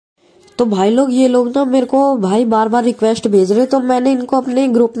तो भाई लोग ये लोग ना मेरे को भाई बार बार रिक्वेस्ट भेज रहे, तो मैंने इनको अपने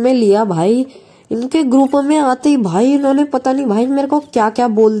ग्रुप में लिया भाई। इनके ग्रुप में आते ही भाई इन्होंने पता नहीं भाई मेरे को क्या क्या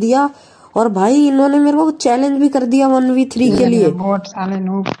बोल दिया, और भाई इन्होंने मेरे को चैलेंज भी कर दिया 1v3 के लिए। बोट साले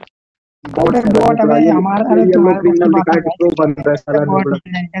नूब बोट भाई हमारा। अरे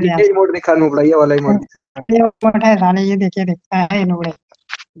ये इमोट दिखा नूब, ये वाला इमोट है साले, ये देखिए दिखता है नूब,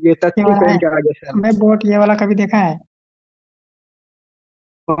 ये टट्टी पहन के आ गया। मैं बोट ये वाला कभी देखा है?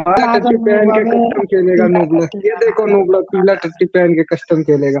 टट्टी पहन के कस्टम खेलेगा नूबला, ये देखो नूबला पीला टट्टी पहन के कस्टम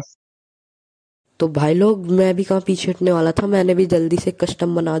खेलेगा। तो भाई लोग मैं भी कहाँ पीछे हटने वाला था, मैंने भी जल्दी से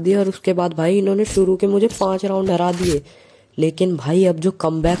कस्टम बना दिया। और उसके बाद भाई इन्होंने शुरू के मुझे 5 राउंड हरा दिए। लेकिन भाई अब जो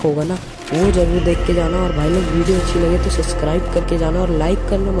कमबैक होगा ना वो जरूर देख के जाना। और भाई लोग वीडियो अच्छी लगे तो सब्सक्राइब करके जाना और लाइक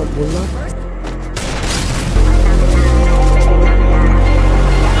करना मत भूलना।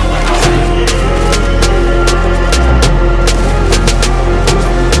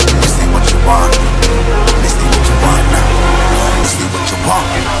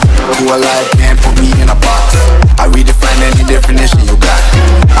 Who alive can't put me in a box. I redefine any definition you got.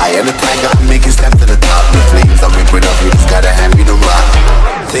 I am the tiger, I'm making steps to the top. The flames, I rip it up, you just gotta hand me the rock.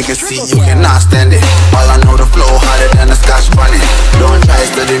 Take a seat, you cannot stand it. All I know, the flow harder than a Scotch bonnet. Don't try to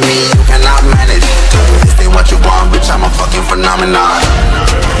study me, you cannot manage. This ain't what you want, bitch, I'm a fucking phenomenon.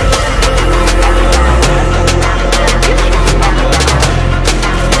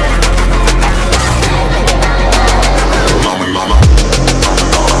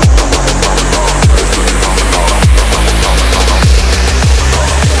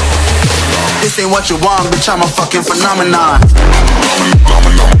 This ain't what you want, bitch, I'm a fucking phenomenon.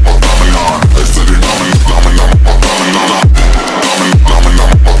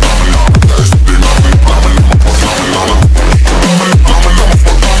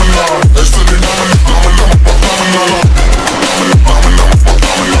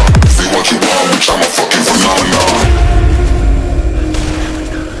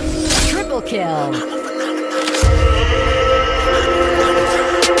 Triple kill.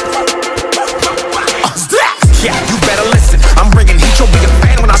 Yeah, you better listen. I'm bringing heat, you'll be a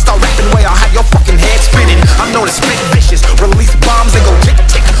fan when I start rapping. Way I'll have your fucking head spinning. I'm known to spit vicious, release bombs and go tick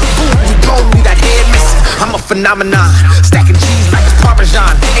tick. Boom, you gon' leave that head missing. I'm a phenomenon, stacking cheese like it's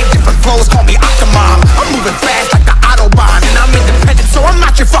Parmesan. 8 different flows, call me Octomom. I'm moving fast like the Autobahn, and I'm independent, so I'm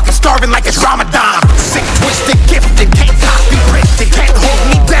not your fucking starving like it's Ramadan. Sick, twisted, gifted, can't copy, printed, can't hold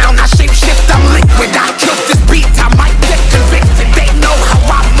me down. I shape shift, I'm liquid. I killed this beat, I might get convicted. They know how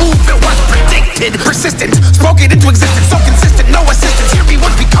I move, it was predicted. Persistent, spoken into existence, so consistent, no assistance. Hear me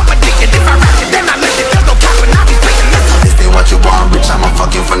once become addicted. If I rap it, then I live it. There's no cap when I be speaking this. This ain't what you want, bitch, I'm a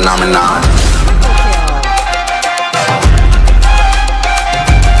fucking phenomenon.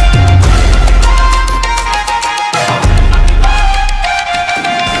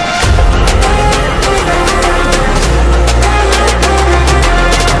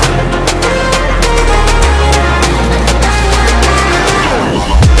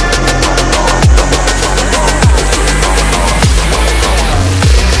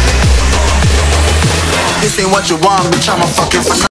 This ain't what you want, bitch, I'm a fucking phenomenon.